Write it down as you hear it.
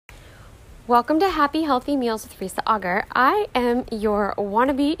Welcome to Happy Healthy Meals with Risa Auger. I am your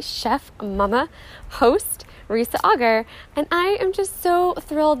wannabe chef mama host, Risa Auger, and I am just so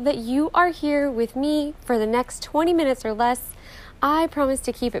thrilled that you are here with me for the next 20 minutes or less. I promise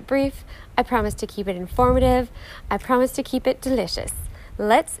to keep it brief. I promise to keep it informative. I promise to keep it delicious.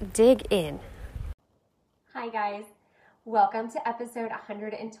 Let's dig in. Hi guys. Welcome to episode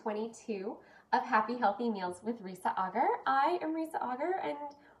 122 of Happy Healthy Meals with Risa Auger. I am Risa Auger, and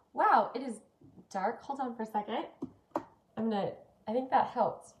wow, it is dark. Hold on for a second. I think that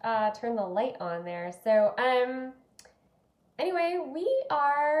helped turn the light on there. So, anyway, we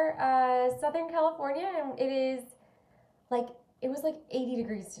are Southern California, and it was like 80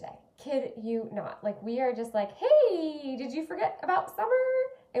 degrees today. Kid you not. Like, we are just like, hey, did you forget about summer?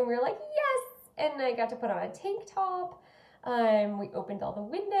 And we're like, yes. And I got to put on a tank top. We opened all the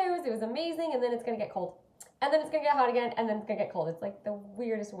windows. It was amazing. And then it's going to get cold. And then it's going to get hot again, and then it's going to get cold. It's like the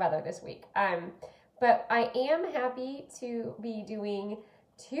weirdest weather this week. But I am happy to be doing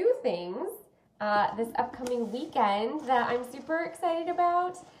two things this upcoming weekend that I'm super excited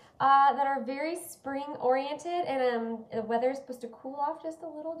about that are very spring-oriented, and the weather is supposed to cool off just a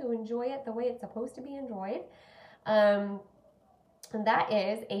little to enjoy it the way it's supposed to be enjoyed. And that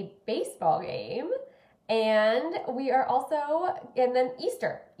is a baseball game. And we are also, and then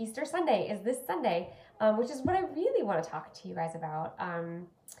Easter Sunday is this Sunday, which is what I really want to talk to you guys about.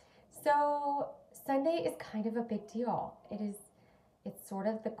 So Sunday is kind of a big deal. It's sort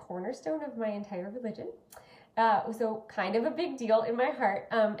of the cornerstone of my entire religion. So kind of a big deal in my heart.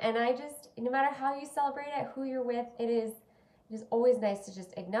 And I just, no matter how you celebrate it, who you're with, it is always nice to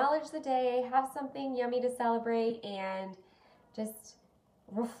just acknowledge the day, have something yummy to celebrate, and just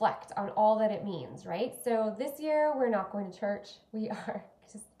reflect on all that it means, right? So this year we're not going to church. We are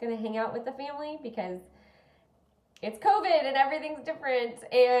just going to hang out with the family because it's COVID and everything's different,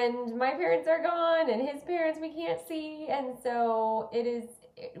 and my parents are gone and his parents we can't see, and so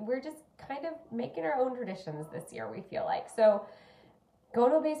we're just kind of making our own traditions this year, we feel like. So go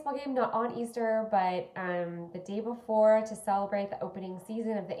to a baseball game, not on Easter, but the day before, to celebrate the opening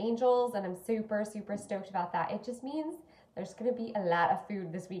season of the Angels, and I'm super, super stoked about that. It just means there's going to be a lot of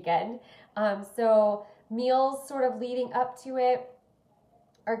food this weekend. So meals sort of leading up to it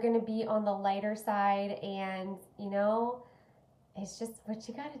are going to be on the lighter side, and it's just what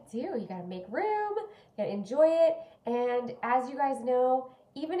you got to do. You got to make room, you got to enjoy it, and as you guys know,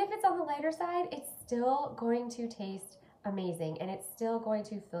 even if it's on the lighter side, it's still going to taste amazing, and it's still going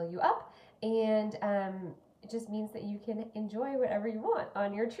to fill you up, and it just means that you can enjoy whatever you want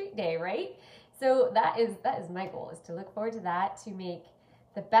on your treat day, right? So that is my goal, is to look forward to that, to make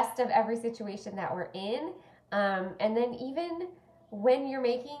the best of every situation that we're in, and then even when you're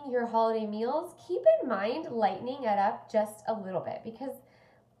making your holiday meals, keep in mind lightening it up just a little bit, because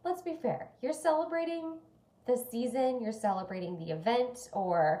let's be fair, you're celebrating the season, you're celebrating the event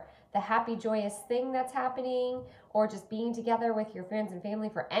or the happy, joyous thing that's happening, or just being together with your friends and family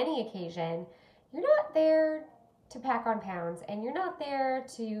for any occasion. You're not there to pack on pounds, and you're not there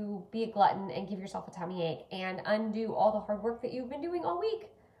to be a glutton and give yourself a tummy ache and undo all the hard work that you've been doing all week,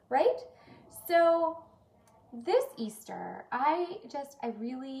 right? So this Easter, I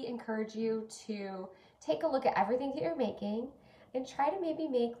really encourage you to take a look at everything that you're making and try to maybe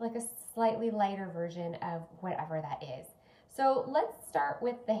make like a slightly lighter version of whatever that is. So let's start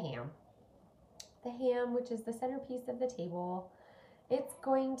with the ham. The ham, which is the centerpiece of the table, it's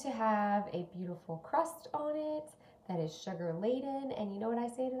going to have a beautiful crust on it that is sugar laden, and you know what I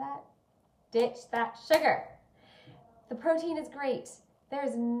say to that? Ditch that sugar. The protein is great.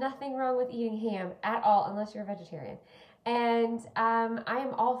 There's nothing wrong with eating ham at all, unless you're a vegetarian. And I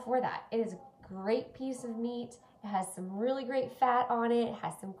am all for that. It is a great piece of meat. It has some really great fat on it. It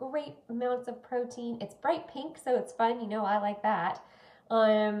has some great amounts of protein. It's bright pink, so it's fun. I like that.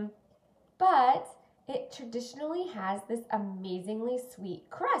 But it traditionally has this amazingly sweet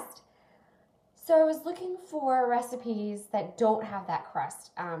crust. So I was looking for recipes that don't have that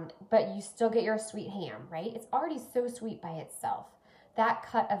crust, but you still get your sweet ham, right? It's already so sweet by itself. That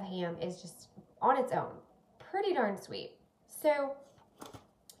cut of ham is just on its own pretty darn sweet. So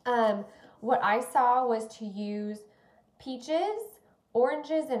what I saw was to use peaches,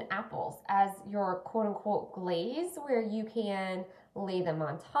 oranges, and apples as your quote-unquote glaze, where you can lay them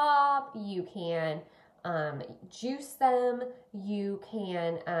on top, you can juice them, you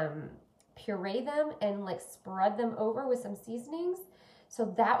can puree them and like spread them over with some seasonings.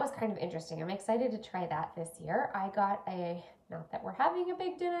 So that was kind of interesting. I'm excited to try that this year. I got not that we're having a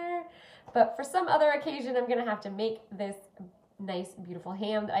big dinner, but for some other occasion, I'm going to have to make this nice, beautiful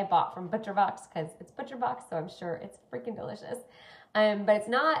ham that I bought from ButcherBox, because it's ButcherBox, so I'm sure it's freaking delicious. But it's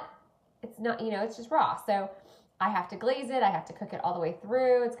not it's not, it's just raw. So I have to glaze it. I have to cook it all the way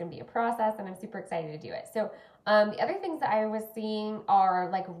through. It's going to be a process, and I'm super excited to do it. So the other things that I was seeing are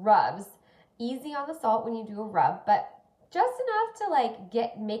like rubs. Easy on the salt when you do a rub, but just enough to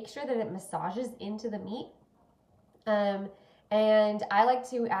like make sure that it massages into the meat. And I like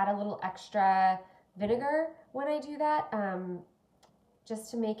to add a little extra vinegar when I do that, just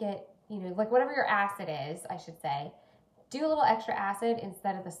to make it, like whatever your acid is, I should say, do a little extra acid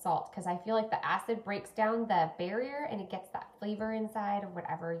instead of the salt, because I feel like the acid breaks down the barrier and it gets that flavor inside of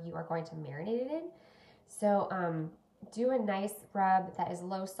whatever you are going to marinate it in. So do a nice rub that is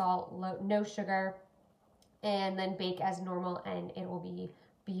low salt, no sugar, and then bake as normal, and it will be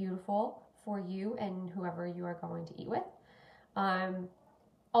beautiful for you and whoever you are going to eat with.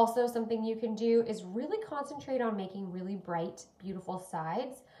 Also, something you can do is really concentrate on making really bright, beautiful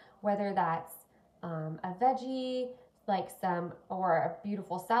sides, whether that's a veggie, like or a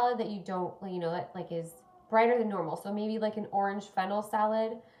beautiful salad that you don't, that like is brighter than normal. So maybe like an orange fennel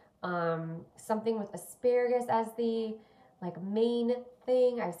salad, something with asparagus as the like main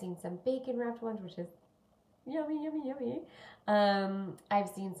thing. I've seen some bacon wrapped ones, which is yummy, yummy, yummy. I've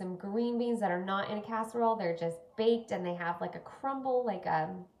seen some green beans that are not in a casserole. They're just baked and they have like a crumble, like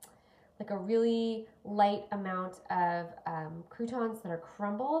a really light amount of croutons that are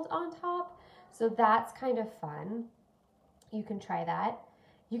crumbled on top. So that's kind of fun. You can try that.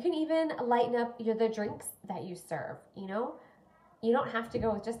 You can even lighten up the drinks that you serve, You don't have to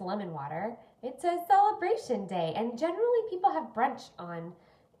go with just lemon water. It's a celebration day, and generally people have brunch on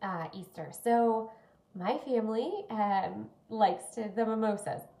Easter. So my family likes the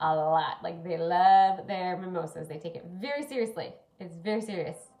mimosas a lot. Like, they love their mimosas. They take it very seriously. It's a very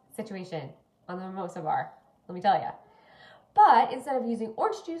serious situation on the mimosa bar, let me tell you. But instead of using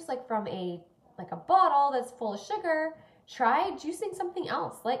orange juice like from a bottle that's full of sugar, try juicing something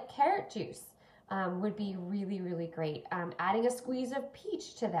else like carrot juice. Would be really, really great. Adding a squeeze of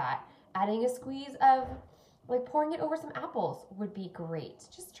peach to that. Adding a squeeze of, pouring it over some apples would be great.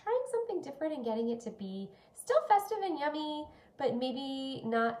 Just trying something different and getting it to be still festive and yummy, but maybe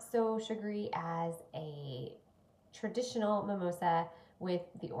not so sugary as a traditional mimosa with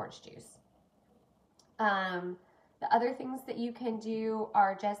the orange juice. The other things that you can do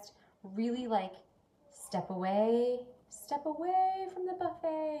are just really step away from the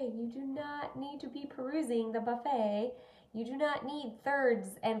buffet. You do not need to be perusing the buffet. You do not need thirds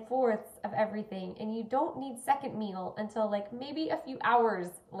and fourths of everything, and you don't need second meal until maybe a few hours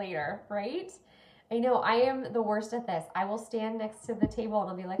later, right? I know I am the worst at this. I will stand next to the table and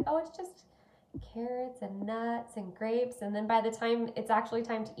I'll be like, oh, it's just carrots and nuts and grapes, and then by the time it's actually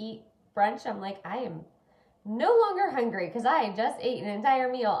time to eat brunch, I'm like, I am no longer hungry because I just ate an entire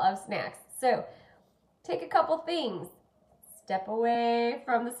meal of snacks. So take a couple things, step away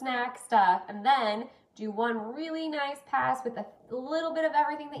from the snack stuff, and then do one really nice pass with a little bit of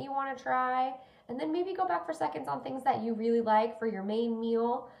everything that you want to try, and then maybe go back for seconds on things that you really like for your main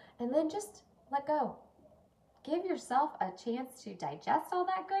meal, and then just let go. Give yourself a chance to digest all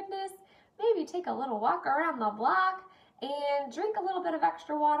that goodness. Maybe take a little walk around the block and drink a little bit of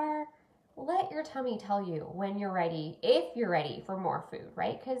extra water. Let your tummy tell you when you're ready, if you're ready for more food,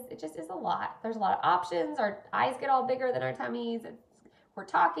 right? Because it just is a lot. There's a lot of options. Our eyes get all bigger than our tummies. We're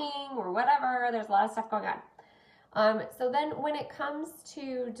talking or whatever. There's a lot of stuff going on. So then when it comes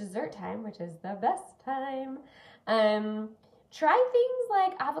to dessert time, which is the best time, try things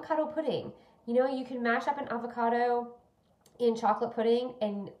like avocado pudding. You can mash up an avocado in chocolate pudding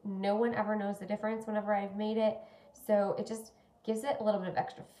and no one ever knows the difference whenever I've made it. So it just gives it a little bit of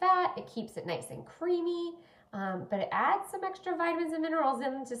extra fat. It keeps it nice and creamy, but it adds some extra vitamins and minerals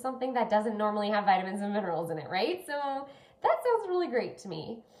into something that doesn't normally have vitamins and minerals in it, right? So that sounds really great to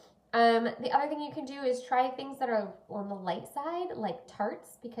me. The other thing you can do is try things that are on the light side, like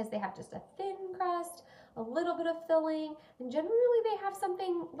tarts, because they have just a thin crust, a little bit of filling, and generally they have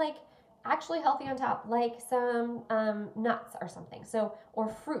something actually healthy on top, like some nuts or something. So, or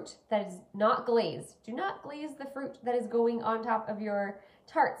fruit that is not glazed. Do not glaze the fruit that is going on top of your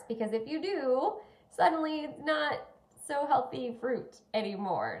tarts, because if you do, suddenly it's not so healthy fruit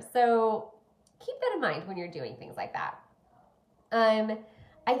anymore. So keep that in mind when you're doing things like that.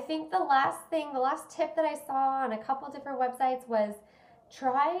 I think the last tip that I saw on a couple different websites was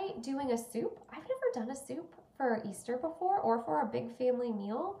try doing a soup. I've never done a soup for Easter before or for a big family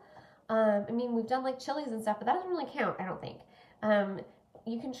meal. We've done chilies and stuff, but that doesn't really count, I don't think.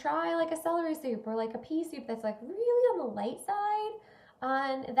 You can try a celery soup or a pea soup that's really on the light side.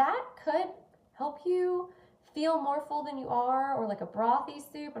 And that could help you feel more full than you are, or a brothy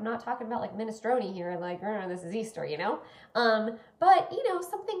soup. I'm not talking about minestrone here, this is Easter, but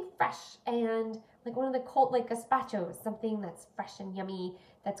something fresh and like one of the cold, like gazpacho, something that's fresh and yummy,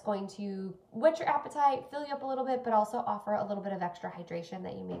 that's going to whet your appetite, fill you up a little bit, but also offer a little bit of extra hydration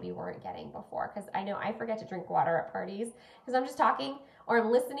that you maybe weren't getting before. Because I know I forget to drink water at parties because I'm just talking or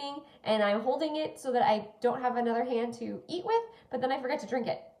I'm listening and I'm holding it so that I don't have another hand to eat with, but then I forget to drink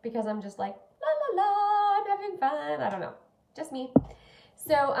it because I'm just like, la la la, I'm having fun. I don't know, just me.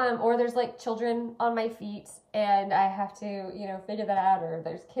 So, or there's like children on my feet and I have to, figure that out, or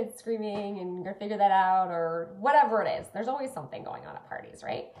there's kids screaming and go figure that out, or whatever it is. There's always something going on at parties,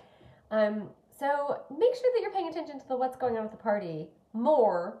 right? So make sure that you're paying attention to what's going on at the party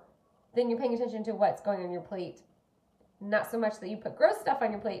more than you're paying attention to what's going on your plate. Not so much that you put gross stuff on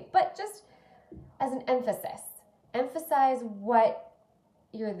your plate, but just as an emphasis. Emphasize what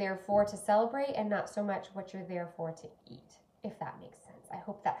you're there for to celebrate and not so much what you're there for to eat, if that makes sense. I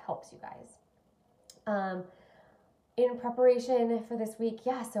hope that helps you guys. In preparation for this week,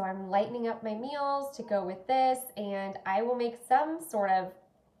 so I'm lightening up my meals to go with this, and I will make some sort of,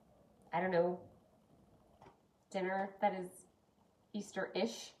 dinner that is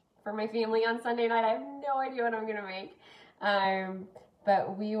Easter-ish for my family on Sunday night. I have no idea what I'm going to make.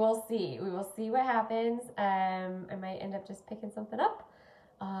 But we will see. We will see what happens. I might end up just picking something up,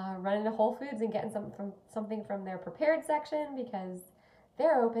 running to Whole Foods and getting something from their prepared section because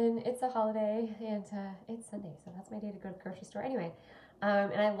they're open. It's a holiday and it's Sunday, so that's my day to go to the grocery store anyway.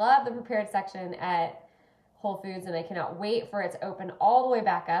 And I love the prepared section at Whole Foods, and I cannot wait for it to open all the way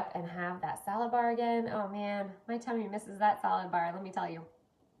back up and have that salad bar again. Oh man, my tummy misses that salad bar, let me tell you.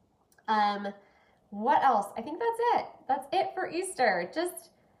 What else? I think that's it. That's it for Easter. Just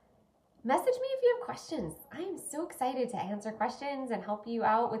message me if you have questions. I am so excited to answer questions and help you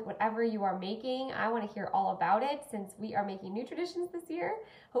out with whatever you are making. I want to hear all about it since we are making new traditions this year.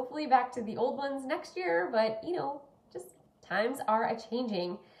 Hopefully back to the old ones next year, but just times are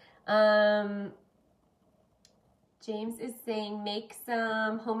a-changing. James is saying make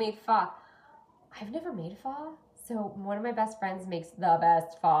some homemade pho. I've never made pho. So one of my best friends makes the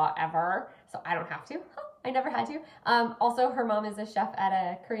best pho ever, so I don't have to. I never had to. Also, her mom is a chef at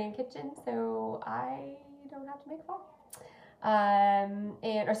a Korean kitchen, so I don't have to make pho.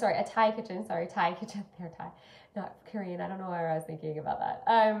 A Thai kitchen. Sorry, Thai kitchen. They're Thai, not Korean. I don't know why I was thinking about that.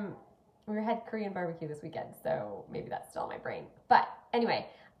 We had Korean barbecue this weekend, so maybe that's still in my brain. But anyway,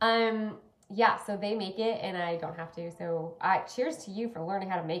 so they make it, and I don't have to. So cheers to you for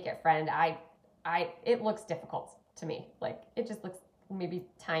learning how to make it, friend. It looks difficult to me. Like, it just looks maybe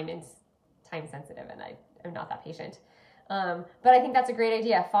time sensitive, and I'm not that patient. But I think that's a great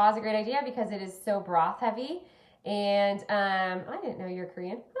idea. Pho is a great idea because it is so broth heavy. And I didn't know you're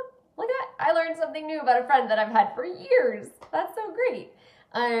Korean. Huh, look at that. I learned something new about a friend that I've had for years. That's so great.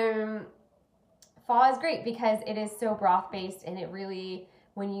 Pho is great because it is so broth based, and it really,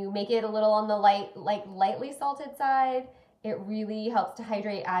 when you make it a little on the lightly salted side, it really helps to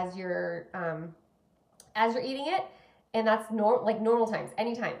hydrate as you're eating it. And that's normal times,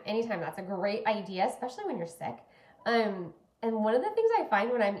 anytime. That's a great idea, especially when you're sick. And one of the things I find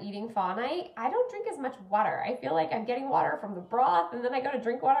when I'm eating pho night, I don't drink as much water. I feel like I'm getting water from the broth, and then I go to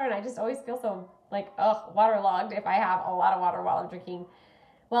drink water, and I just always feel so waterlogged if I have a lot of water while I'm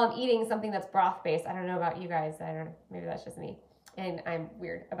eating something that's broth based. I don't know about you guys. I don't know. Maybe that's just me. And I'm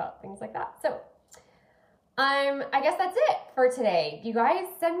weird about things like that. So I guess that's it for today. You guys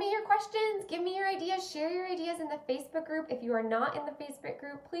send me your questions, give me your ideas, share your ideas in the Facebook group. If you are not in the Facebook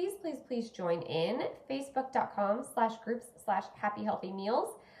group, please join in.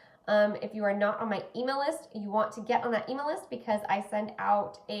 Facebook.com/groups/happyhealthymeals. If you are not on my email list, you want to get on that email list because I send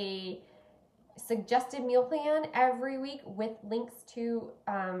out a suggested meal plan every week with links to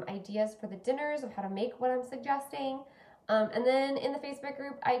ideas for the dinners of how to make what I'm suggesting. And then in the Facebook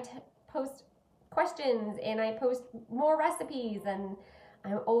group, I post questions and I post more recipes, and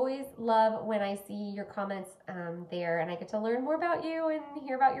I always love when I see your comments there, and I get to learn more about you and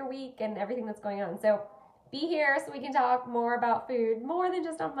hear about your week and everything that's going on. So be here so we can talk more about food, more than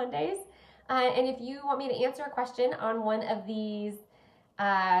just on Mondays. And if you want me to answer a question on one of these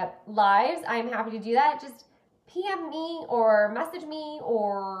lives, I'm happy to do that. Just PM me or message me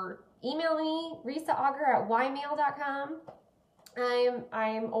or email me, risaauger@ymail.com.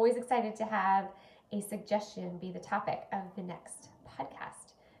 I'm always excited to have a suggestion be the topic of the next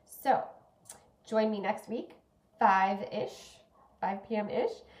podcast. So join me next week, 5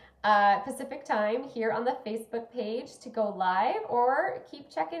 p.m.-ish, Pacific time here on the Facebook page to go live, or keep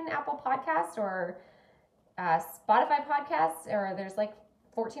checking Apple Podcasts or Spotify podcasts, or there's like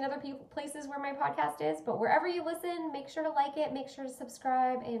 14 other places where my podcast is, but wherever you listen, make sure to like it, make sure to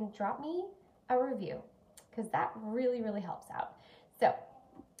subscribe, and drop me a review because that really, really helps out. So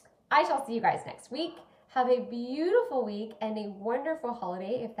I shall see you guys next week. Have a beautiful week and a wonderful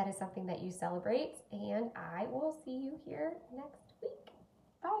holiday if that is something that you celebrate. And I will see you here next week.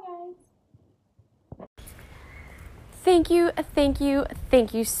 Bye, guys. Thank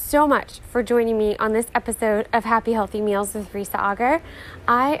you so much for joining me on this episode of Happy Healthy Meals with Risa Auger.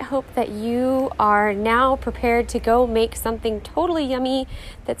 I hope that you are now prepared to go make something totally yummy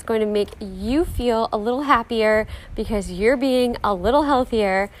that's going to make you feel a little happier because you're being a little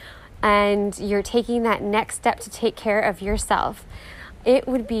healthier and you're taking that next step to take care of yourself. It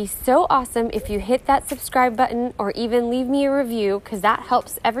would be so awesome if you hit that subscribe button or even leave me a review, because that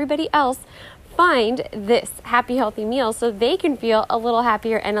helps everybody else find this Happy Healthy Meal so they can feel a little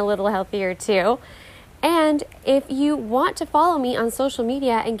happier and a little healthier too. And if you want to follow me on social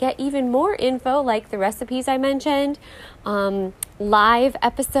media and get even more info like the recipes I mentioned, live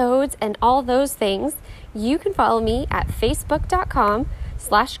episodes and all those things, you can follow me at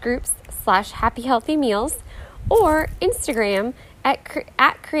facebook.com/groups/happyhealthymeals or Instagram at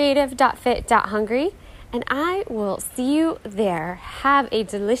creative.fit.hungry. And I will see you there. Have a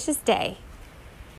delicious day.